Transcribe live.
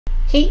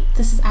Hey,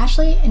 this is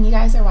Ashley, and you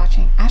guys are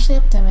watching Ashley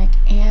Epidemic,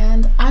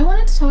 and I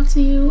wanted to talk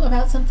to you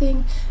about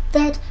something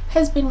that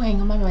has been weighing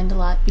on my mind a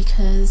lot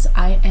because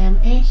I am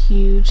a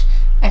huge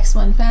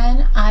X1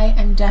 fan. I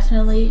am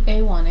definitely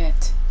a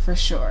want-it for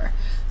sure.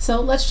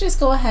 So let's just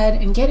go ahead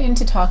and get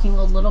into talking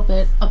a little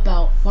bit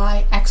about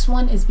why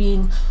X1 is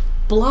being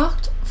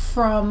blocked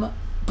from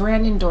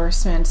brand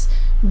endorsements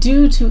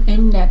due to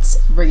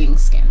MNET's rigging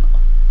scandal.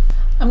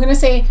 I'm going to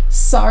say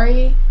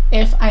sorry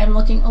if I am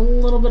looking a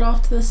little bit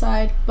off to the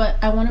side, but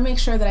I want to make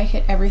sure that I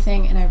hit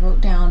everything and I wrote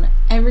down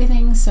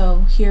everything.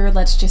 So here,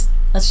 let's just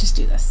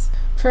do this.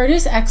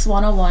 Produce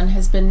X101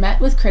 has been met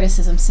with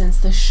criticism since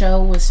the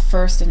show was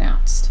first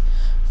announced.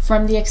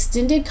 From the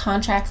extended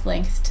contract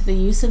length to the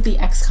use of the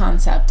X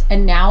concept,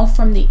 and now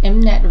from the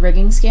MNET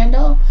rigging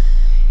scandal,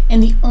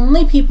 and the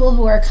only people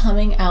who are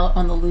coming out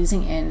on the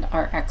losing end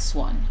are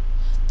X1.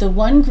 The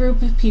one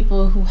group of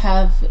people who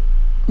have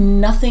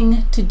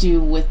nothing to do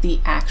with the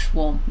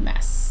actual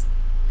mess.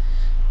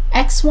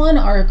 X1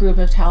 are a group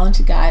of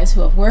talented guys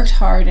who have worked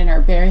hard and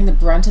are bearing the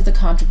brunt of the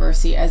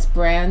controversy as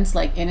brands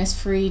like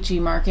Innisfree,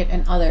 Gmarket,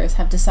 and others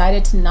have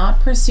decided to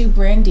not pursue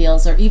brand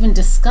deals or even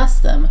discuss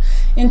them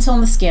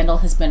until the scandal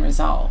has been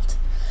resolved.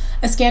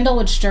 A scandal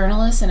which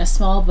journalists and a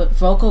small but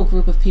vocal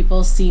group of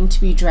people seem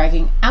to be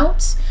dragging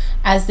out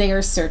as they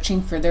are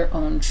searching for their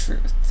own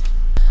truth.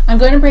 I'm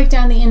going to break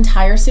down the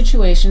entire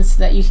situation so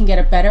that you can get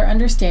a better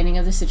understanding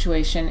of the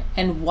situation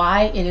and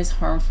why it is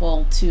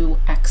harmful to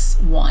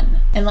X1.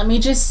 And let me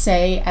just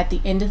say, at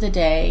the end of the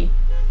day,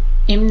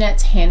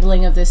 MNET's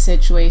handling of this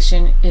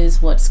situation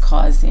is what's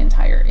caused the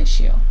entire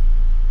issue.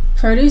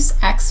 Produce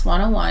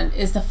X101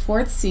 is the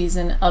fourth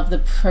season of the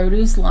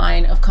Produce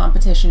line of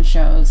competition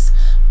shows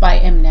by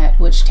MNET,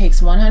 which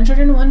takes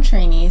 101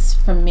 trainees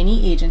from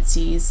many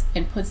agencies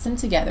and puts them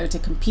together to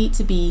compete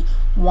to be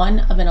one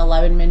of an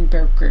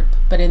 11-member group.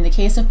 But in the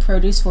case of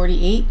Produce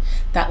 48,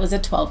 that was a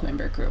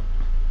 12-member group.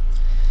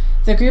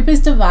 The group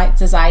is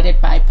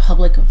decided by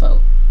public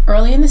vote.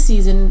 Early in the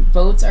season,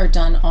 votes are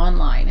done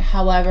online.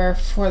 However,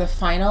 for the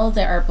final,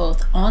 there are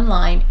both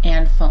online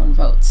and phone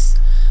votes.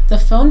 The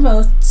phone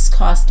votes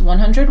cost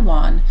 100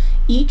 won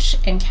each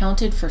and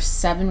counted for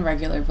 7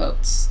 regular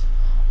votes.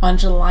 On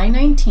July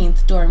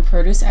 19th, during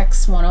Produce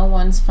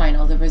X101's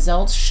final, the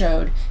results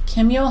showed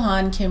Kim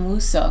Yo-han, Kim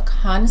Woo-suk,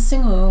 Han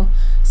Seung-woo,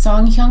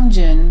 Song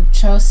Hyung-jun,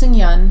 Cho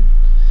Seung-yeon,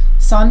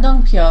 Son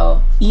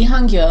Dong-pyo, Lee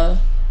Han-gyul,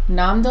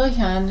 Nam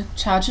Do-hyun,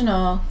 Cha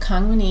Jun-oh,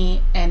 Kang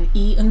Min-hee, and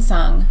Lee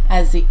Eun-sang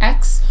as the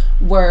X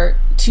were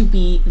to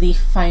be the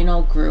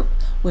final group,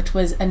 which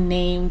was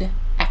named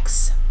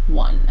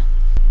X1.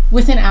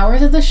 Within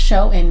hours of the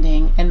show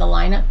ending and the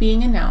lineup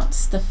being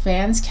announced, the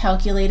fans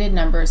calculated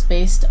numbers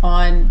based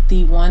on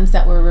the ones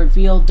that were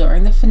revealed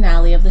during the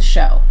finale of the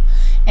show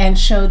and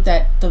showed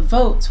that the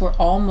votes were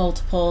all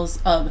multiples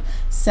of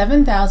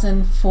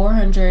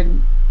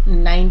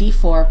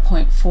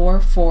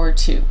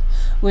 7,494.442,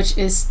 which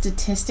is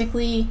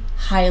statistically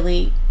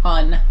highly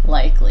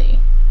unlikely.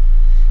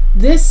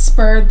 This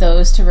spurred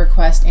those to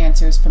request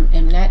answers from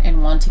MNET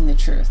and wanting the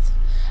truth.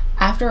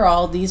 After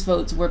all, these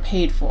votes were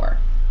paid for.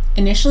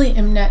 Initially,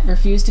 MNET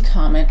refused to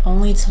comment,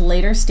 only to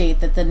later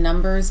state that the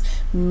numbers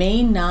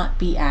may not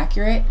be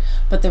accurate,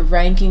 but the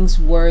rankings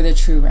were the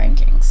true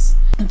rankings.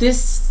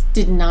 This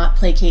did not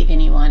placate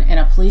anyone, and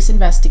a police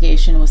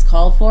investigation was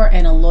called for,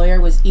 and a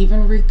lawyer was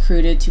even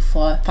recruited to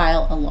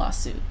file a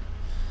lawsuit.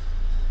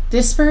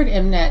 This spurred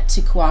MNET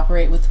to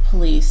cooperate with the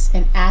police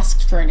and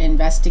asked for an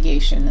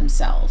investigation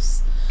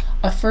themselves.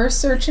 A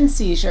first search and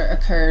seizure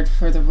occurred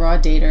for the raw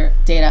data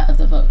of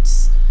the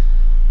votes.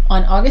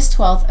 On August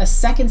 12th, a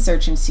second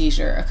search and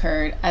seizure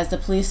occurred as the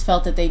police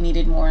felt that they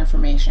needed more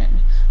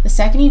information. The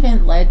second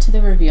event led to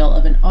the reveal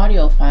of an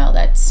audio file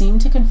that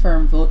seemed to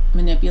confirm vote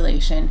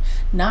manipulation,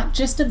 not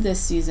just of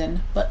this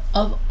season, but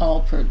of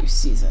all Produce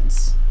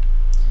seasons.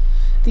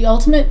 The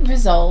ultimate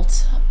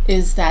result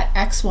is that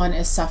X1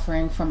 is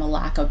suffering from a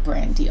lack of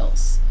brand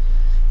deals.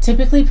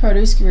 Typically,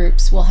 Produce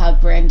groups will have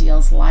brand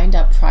deals lined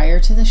up prior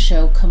to the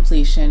show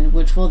completion,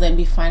 which will then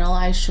be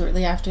finalized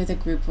shortly after the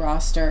group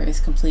roster is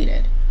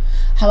completed.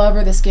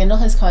 However, the scandal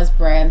has caused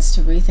brands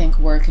to rethink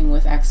working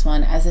with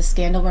X1 as the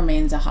scandal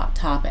remains a hot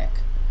topic.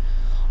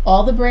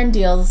 All the brand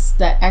deals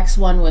that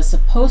X1 was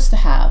supposed to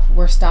have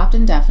were stopped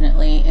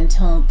indefinitely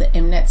until the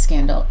MNET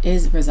scandal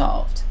is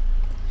resolved.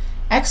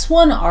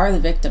 X1 are the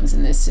victims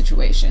in this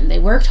situation. They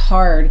worked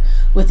hard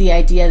with the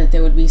idea that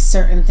there would be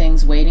certain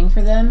things waiting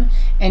for them,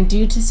 and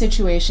due to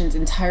situations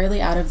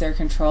entirely out of their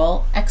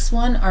control,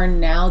 X1 are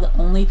now the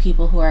only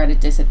people who are at a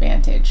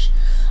disadvantage.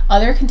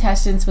 Other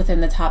contestants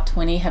within the top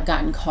 20 have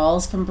gotten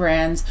calls from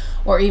brands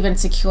or even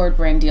secured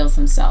brand deals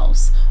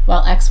themselves,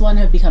 while X1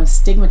 have become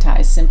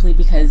stigmatized simply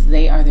because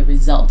they are the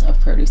result of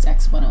Produce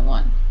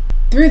X101.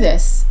 Through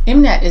this,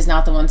 MNET is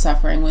not the one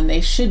suffering when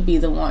they should be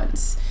the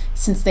ones,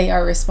 since they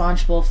are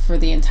responsible for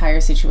the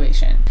entire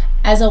situation.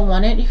 As a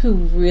want-it who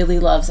really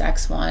loves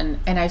X1,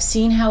 and I've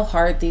seen how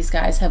hard these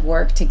guys have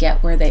worked to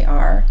get where they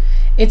are,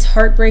 it's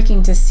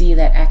heartbreaking to see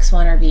that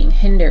X1 are being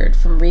hindered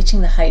from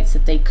reaching the heights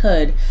that they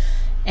could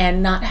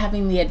and not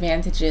having the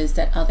advantages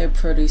that other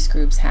produce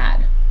groups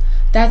had.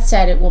 That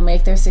said, it will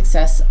make their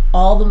success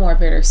all the more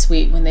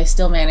bittersweet when they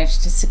still manage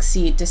to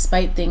succeed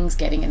despite things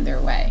getting in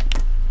their way.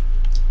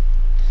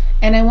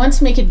 And I want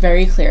to make it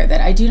very clear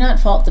that I do not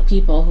fault the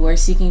people who are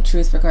seeking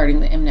truth regarding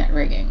the MNET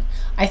rigging.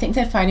 I think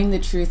that finding the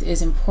truth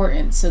is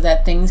important so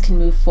that things can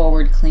move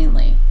forward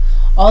cleanly.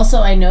 Also,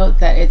 I note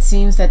that it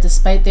seems that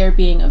despite there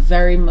being a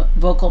very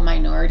vocal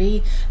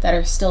minority that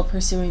are still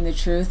pursuing the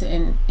truth,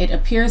 and it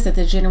appears that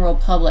the general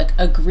public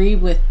agree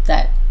with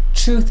that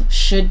truth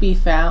should be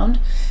found,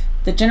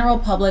 the general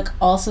public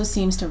also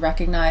seems to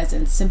recognize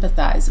and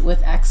sympathize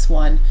with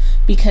X1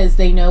 because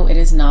they know it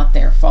is not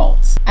their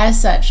fault. As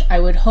such, I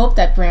would hope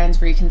that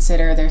brands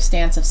reconsider their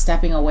stance of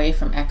stepping away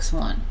from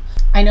X1.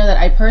 I know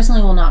that I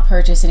personally will not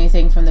purchase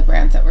anything from the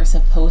brands that were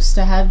supposed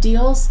to have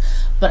deals,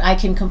 but I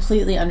can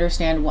completely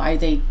understand why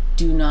they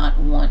do not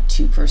want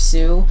to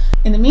pursue.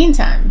 In the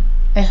meantime,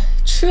 I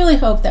truly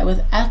hope that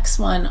with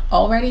X1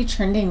 already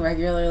trending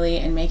regularly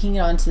and making it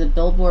onto the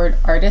Billboard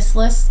artist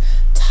list,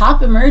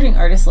 top emerging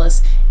artist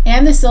list,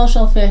 and the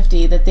Social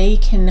 50, that they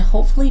can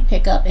hopefully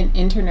pick up an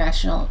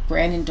international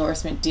brand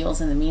endorsement deals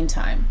in the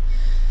meantime.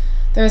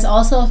 There is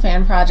also a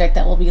fan project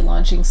that will be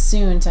launching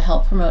soon to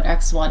help promote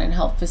X1 and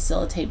help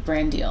facilitate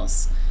brand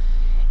deals.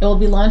 It will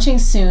be launching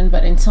soon,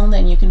 but until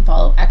then you can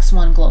follow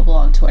X1 Global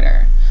on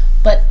Twitter.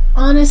 But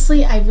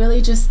honestly, I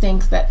really just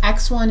think that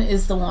X1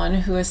 is the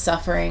one who is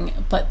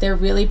suffering, but they're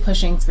really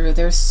pushing through.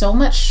 There's so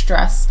much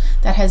stress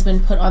that has been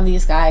put on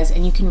these guys,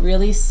 and you can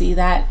really see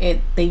that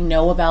they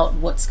know about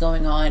what's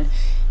going on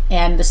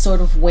and the sort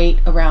of weight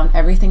around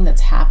everything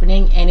that's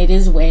happening, and it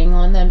is weighing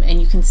on them, and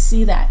you can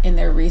see that in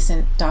their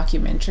recent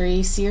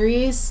documentary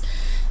series.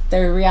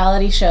 Their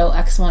reality show,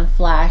 X1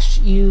 Flash,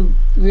 you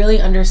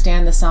really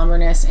understand the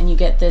somberness, and you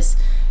get this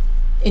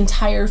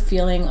entire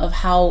feeling of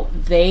how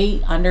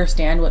they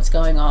understand what's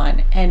going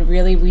on. And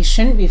really, we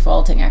shouldn't be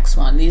faulting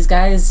X1. These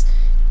guys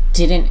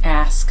didn't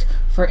ask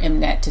for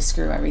MNET to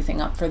screw everything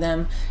up for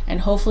them,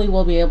 and hopefully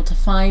we'll be able to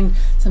find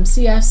some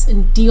CFs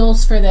and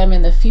deals for them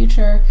in the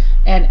future,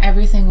 and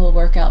everything will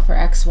work out for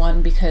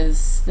X1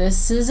 because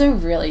this is a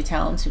really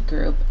talented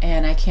group,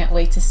 and I can't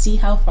wait to see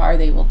how far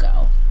they will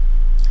go.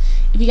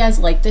 If you guys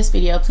like this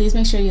video, please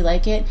make sure you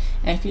like it,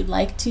 and if you'd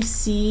like to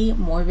see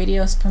more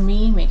videos from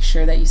me, make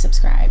sure that you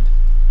subscribe.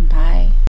 Bye.